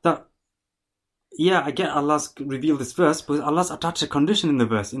that, yeah, I get Allah's revealed this verse, but Allah's attached a condition in the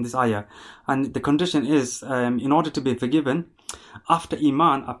verse, in this ayah. And the condition is, in order to be forgiven, after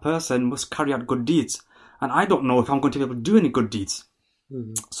Iman, a person must carry out good deeds. And I don't know if I'm going to be able to do any good deeds.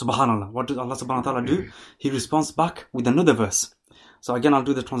 Subhanallah. What does Allah subhanahu wa ta'ala do? He responds back with another verse. So again, I'll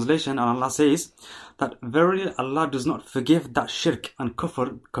do the translation, and Allah says that verily Allah does not forgive that shirk and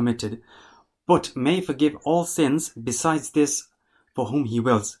kufr committed, but may forgive all sins besides this for whom He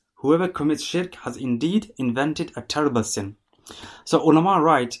wills. Whoever commits shirk has indeed invented a terrible sin. So ulama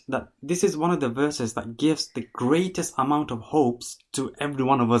write that this is one of the verses that gives the greatest amount of hopes to every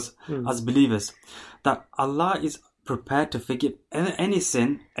one of us as believers, that Allah is prepared to forgive any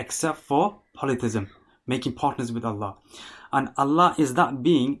sin except for polytheism, making partners with Allah. And Allah is that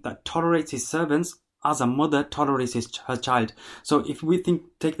being that tolerates His servants as a mother tolerates her child. So if we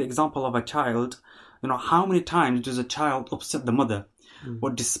take the example of a child, you know, how many times does a child upset the mother?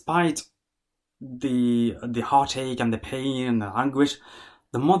 But despite the heartache and the pain and the anguish,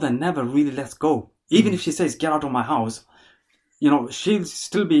 the mother never really lets go. Even if she says, get out of my house, you know, she'll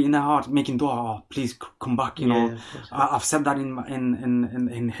still be in her heart making dua, oh, please come back, you know. I've said that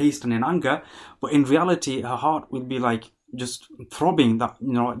in haste and in anger, but in reality, her heart will be like just throbbing that,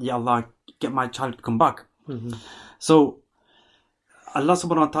 you know, ya Allah, get my child to come back. So Allah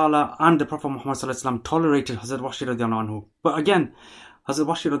subhanahu wa ta'ala and the Prophet Muhammad sallallahu alaihi wasallam tolerated Hazrat Wahshi radiallahu anhu. But again, Hazrat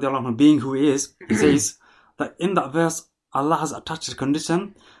Wahshi radiallahu anhu, being who he is, he says that in that verse, Allah has attached a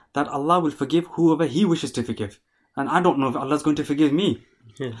condition that Allah will forgive whoever He wishes to forgive. And I don't know if Allah is going to forgive me.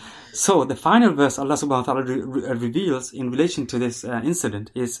 So the final verse Allah subhanahu wa ta'ala reveals in relation to this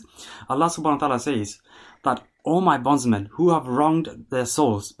incident is, Allah subhanahu wa ta'ala says that, O my bondsmen who have wronged their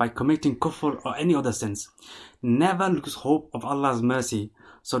souls by committing kufr or any other sins, never lose hope of Allah's mercy.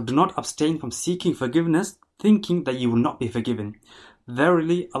 So do not abstain from seeking forgiveness, thinking that you will not be forgiven.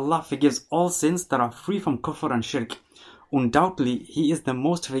 Verily, Allah forgives all sins that are free from kufr and shirk. Undoubtedly, He is the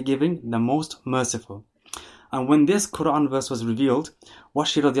most forgiving, the most merciful. And when this Quran verse was revealed,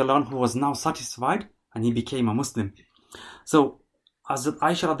 Wahshi radiallahu anhu was now satisfied and he became a Muslim. So, Hazrat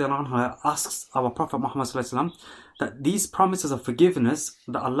Aisha radiallahu anha asks our Prophet Muhammad sallallahu alaihi wasallam that these promises of forgiveness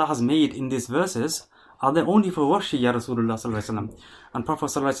that Allah has made in these verses, are they only for Wahshi, ya Rasulullah sallallahu alaihi wasallam? And Prophet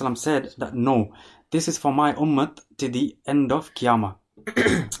sallallahu alaihi wasallam said that no, this is for my ummah to the end of Qiyamah.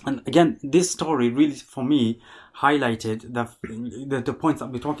 And again, this story really, for me, highlighted the points that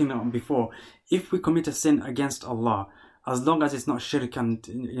we were talking about before. If we commit a sin against Allah, as long as it's not shirk and,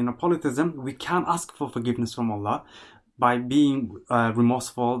 you know, polytheism, we can ask for forgiveness from Allah by being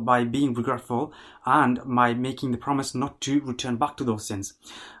remorseful, by being regretful, and by making the promise not to return back to those sins.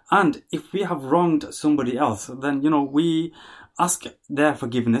 And if we have wronged somebody else, then, you know, we ask their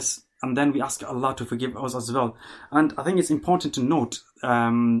forgiveness, and then we ask Allah to forgive us as well. And I think it's important to note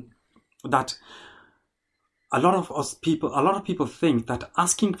that a lot of people think that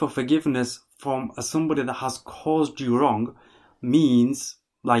asking for forgiveness from somebody that has caused you wrong means,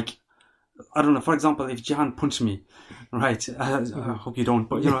 like, I don't know, for example, if Jihan punched me, right? I hope you don't,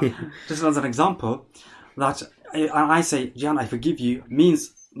 but, you know, just as an example, that I say, Jihan, I forgive you,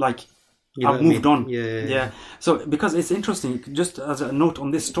 means like, I've moved on. Yeah. So, because it's interesting, just as a note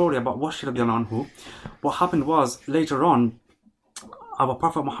on this story about Wahshi radiallahu anhu, what happened was, later on, our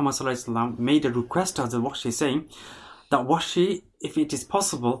Prophet Muhammad sallallahu alaihi wasallam made a request to Hazrat Wahshi, saying that, Wahshi, if it is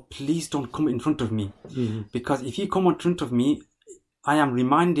possible, please don't come in front of me. Because if you come in front of me, I am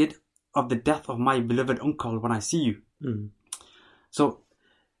reminded of the death of my beloved uncle when I see you. So,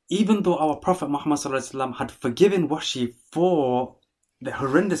 even though our Prophet Muhammad sallallahu alaihi wasallam had forgiven Wahshi for the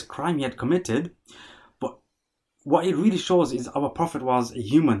horrendous crime he had committed, but what it really shows is our Prophet was a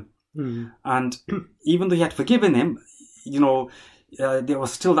human. And even though he had forgiven him, you know, there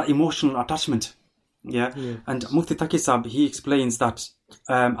was still that emotional attachment. And Mufti Taqi Sahib, he explains that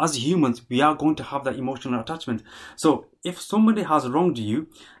as humans, we are going to have that emotional attachment. So if somebody has wronged you,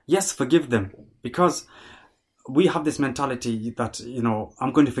 yes, forgive them, because we have this mentality that, you know,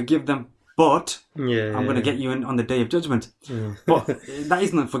 I'm going to forgive them, but Yeah, I'm going to get you in on the day of judgment. Yeah. But that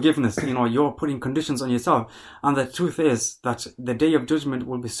isn't forgiveness. You're putting conditions on yourself. And the truth is that the day of judgment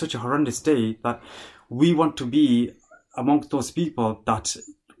will be such a horrendous day that we want to be amongst those people that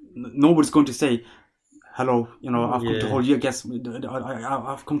nobody's going to say, hello, I've come to hold you,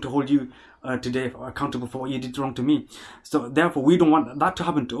 I've come to hold you today accountable for what you did wrong to me. So therefore, we don't want that to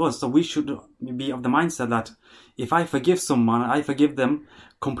happen to us. So we should be of the mindset that if I forgive someone, I forgive them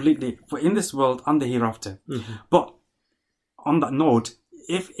completely for in this world and the hereafter. Mm-hmm. But on that note,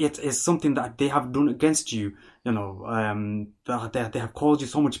 if it is something that they have done against you, that they have caused you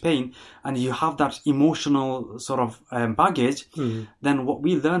so much pain, and you have that emotional sort of baggage, then what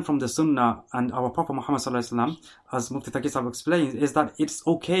we learn from the Sunnah and our Prophet Muhammad sallallahu alaihi wasallam, as Mufti Taqi Sahib explains, is that it's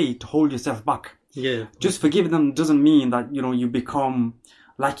okay to hold yourself back. Yeah. Just forgive them doesn't mean that you become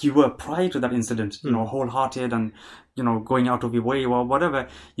like you were prior to that incident, wholehearted and going out of your way or whatever.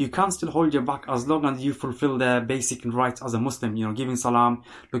 You can still hold your back as long as you fulfill their basic rights as a Muslim, giving salam,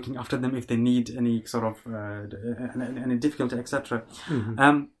 looking after them if they need any sort of any difficulty, etc.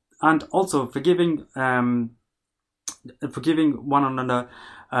 And also forgiving one another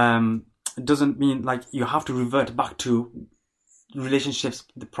doesn't mean like you have to revert back to relationships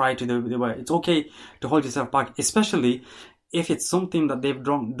prior to the way. It's okay to hold yourself back, especially if it's something that they've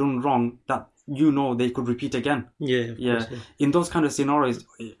done wrong that they could repeat again. Yeah. Course, yeah. In those kind of scenarios,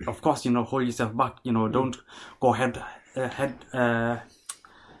 of course, hold yourself back. Don't go head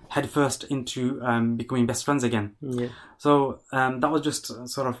first into becoming best friends again. Yeah. So that was just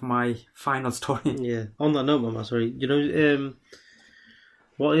sort of my final story. Yeah. On that note, Mama, sorry.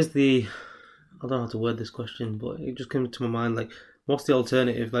 What is the? I don't know how to word this question, but it just came to my mind. Like, what's the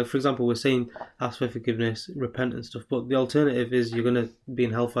alternative? Like, for example, we're saying ask for forgiveness, repent and stuff, but the alternative is you're going to be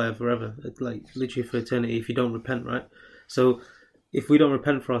in hellfire forever, like literally for eternity, if you don't repent, right? So if we don't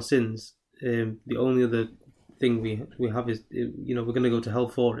repent for our sins, the only other thing we have is, we're going to go to hell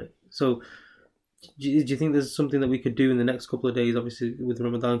for it. So do you think there's something that we could do in the next couple of days, obviously with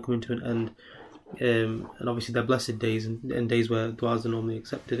Ramadan coming to an end, and obviously they're blessed days and days where du'as are normally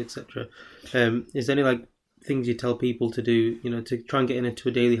accepted, etc. Is there any things you tell people to do, to try and get into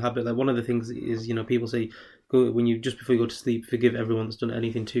a daily habit? Like, one of the things is, people say, go just before you go to sleep, forgive everyone that's done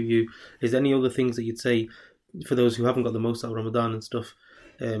anything to you. Is there any other things that you'd say for those who haven't got the most out of Ramadan and stuff,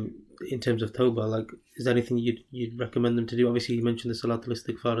 in terms of tauba? Like, is there anything you'd recommend them to do? Obviously, you mentioned the Salatul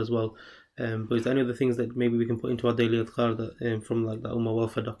Istighfar as well, but is there any other things that maybe we can put into our daily adhkar that from like that Ummah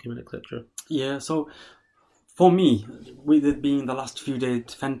welfare document, etc.? Yeah, so for me, with it being the last few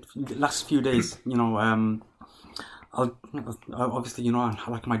days, I'll obviously, I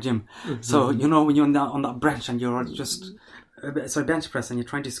like my gym. Mm-hmm. So, when you're on that bench and you're just, so bench press and you're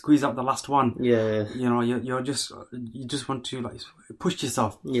trying to squeeze out the last one. Yeah. You just want to push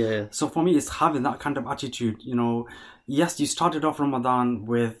yourself. Yeah. So for me, it's having that kind of attitude. Yes, you started off Ramadan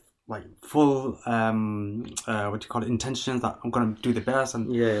with full intentions that I'm going to do the best,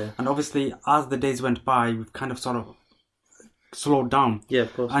 and obviously as the days went by, we've kind of sort of slowed down. Yeah,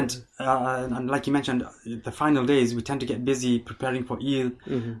 of course. And like you mentioned, the final days we tend to get busy preparing for Eid,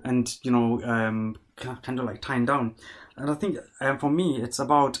 and kind of tying down. And I think for me, it's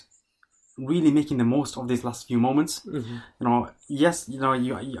about really making the most of these last few moments. Yes,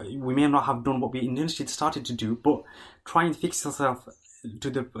 we may not have done what we initially started to do, but try and fix yourself to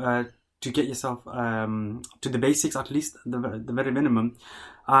get yourself to the basics, at least the very minimum.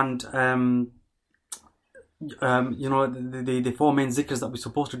 And the four main zikrs that we're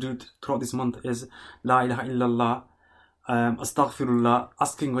supposed to do throughout this month is La ilaha illallah, astaghfirullah,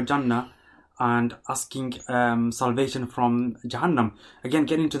 asking for Jannah, and asking salvation from Jahannam. Again,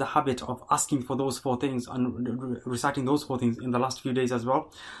 get into the habit of asking for those four things and reciting those four things in the last few days as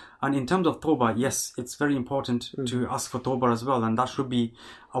well. And in terms of tauba, yes, it's very important to ask for tauba as well, and that should be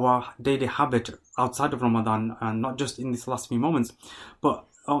our daily habit outside of Ramadan and not just in these last few moments. But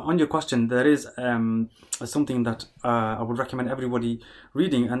on your question, there is something that I would recommend everybody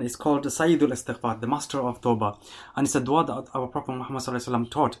reading, and it's called Sayyidul Istighfar, the Master of Tawbah. And it's a dua that our Prophet Muhammad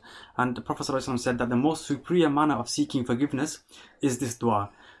taught. And the Prophet said that the most superior manner of seeking forgiveness is this dua.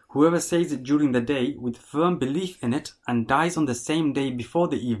 Whoever says it during the day with firm belief in it and dies on the same day before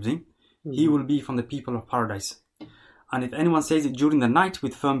the evening, he will be from the people of paradise. And if anyone says it during the night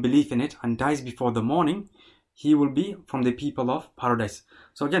with firm belief in it and dies before the morning, he will be from the people of paradise.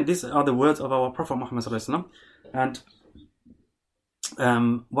 So again, these are the words of our Prophet Muhammad and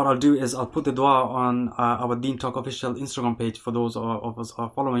what I'll do is I'll put the dua on our Deen Talk official Instagram page for those of us who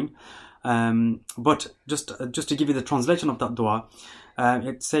are following. But just to give you the translation of that dua,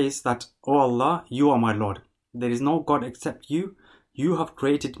 it says that, "O Allah, you are my Lord. There is no God except you. You have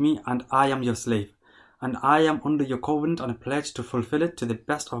created me and I am your slave. And I am under your covenant and a pledge to fulfill it to the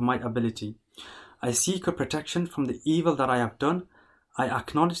best of my ability. I seek your protection from the evil that I have done. I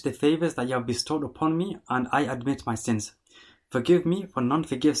acknowledge the favors that you have bestowed upon me and I admit my sins. Forgive me, for none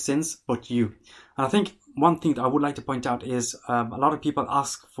forgives sins but you. And I think one thing that I would like to point out is a lot of people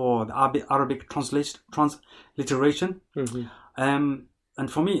ask for the Arabic transliteration. And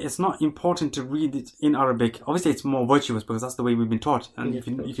for me, it's not important to read it in Arabic. Obviously, it's more virtuous because that's the way we've been taught. And if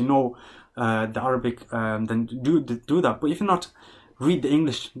you know the Arabic, then do that. But if you're not, read the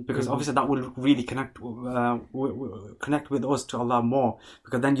English, because obviously that will really connect with us to Allah more,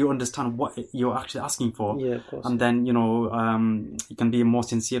 because then you understand what you're actually asking for. Yeah, of course. And then, you can be more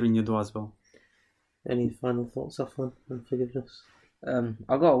sincere in your dua as well. Any final thoughts, Safwan, on forgiveness?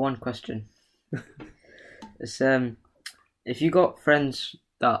 I got one question. It's if you got friends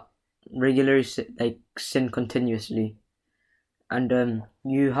that regularly sin continuously, and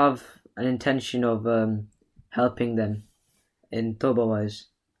you have an intention of helping them in tauba wise,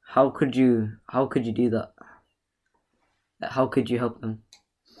 how could you do that? How could you help them?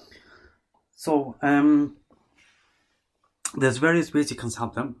 So there's various ways you can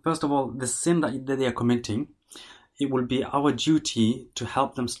help them. First of all, the sin that they are committing, it will be our duty to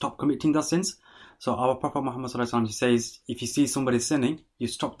help them stop committing those sins. So our Prophet Muhammad sallallahu alaihi wasallam, he says, if you see somebody sinning, you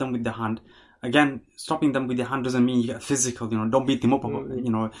stop them with the hand. Again, stopping them with the hand doesn't mean you get physical. Don't beat them up.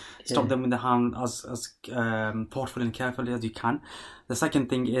 Stop them with the hand as thoughtfully and carefully as you can. The second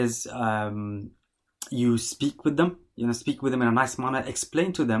thing is you speak with them. Speak with them in a nice manner.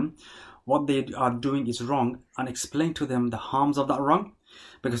 Explain to them what they are doing is wrong, and explain to them the harms of that wrong.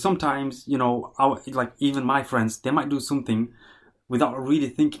 Because sometimes, even my friends, they might do something without really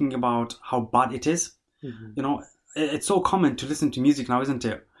thinking about how bad it is. It's so common to listen to music now, isn't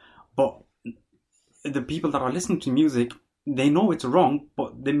it? But the people that are listening to music, they know it's wrong,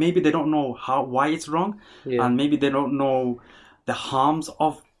 but maybe they don't know why it's wrong, and maybe they don't know the harms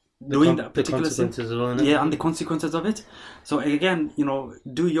of doing that particular sin. And the consequences of it. So again,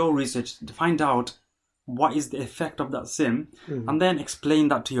 do your research to find out what is the effect of that sin, and then explain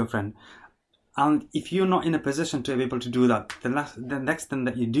that to your friend. And if you're not in a position to be able to do that, the next thing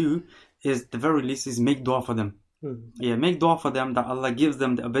that you do is, the very least, is make dua for them. Make dua for them that Allah gives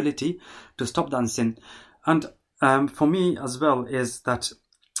them the ability to stop that sin. And for me as well is that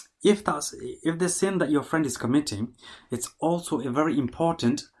if the sin that your friend is committing, it's also very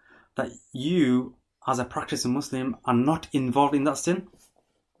important that you, as a practicing Muslim, are not involved in that sin.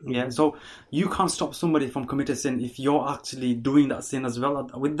 So you can't stop somebody from committing sin if you're actually doing that sin as well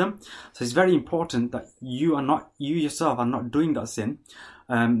with them. So it's very important that you yourself are not doing that sin.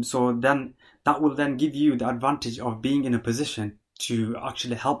 So then that will then give you the advantage of being in a position to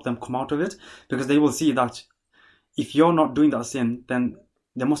actually help them come out of it, because they will see that if you're not doing that sin, then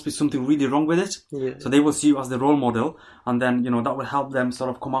there must be something really wrong with it. So they will see you as the role model, and then that will help them sort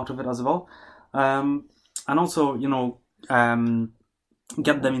of come out of it as well. And also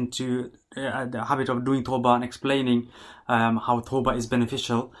get them into the habit of doing tauba and explaining how tauba is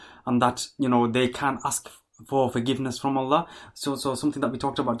beneficial, and that they can ask for forgiveness from Allah. So something that we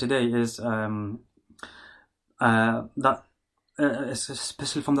talked about today is that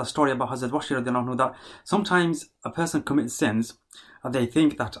especially from the story about Hazrat Wahshi radiallahu anhu, that sometimes a person commits sins and they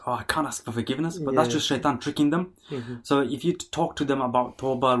think that, I can't ask for forgiveness, but that's just shaitan tricking them. So if you talk to them about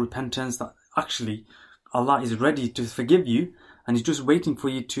tauba, repentance, that actually Allah is ready to forgive you, and He's just waiting for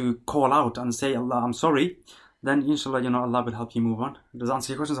you to call out and say, Allah, I'm sorry, then inshallah, Allah will help you move on. Does that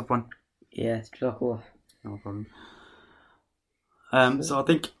answer your questions, Afwan? Yes, jazakallah. No problem. So I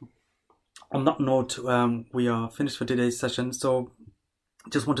think on that note, we are finished for today's session. So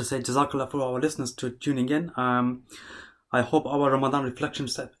just want to say jazakallah for our listeners to tuning in. I hope our Ramadan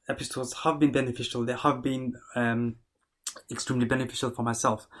Reflections episodes have been beneficial. They have been extremely beneficial for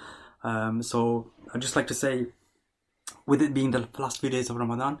myself. So I'd just like to say, with it being the last few days of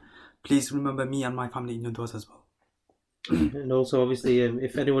Ramadan, please remember me and my family in your duas as well. And also, obviously,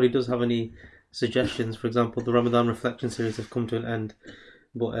 if anybody does have any suggestions, for example, the Ramadan Reflection series have come to an end,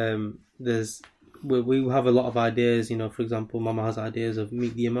 but we have a lot of ideas. For example, Mama has ideas of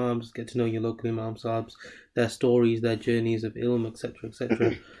meet the Imams, get to know your local Imam Sahibs, their stories, their journeys of ilm, etc.,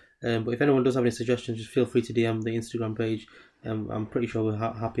 etc. But if anyone does have any suggestions, just feel free to DM the Instagram page. I'm pretty sure we're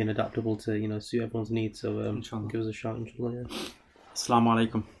happy and adaptable to suit everyone's needs. So give us a shout, inshallah. Assalamu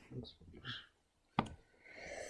alaikum.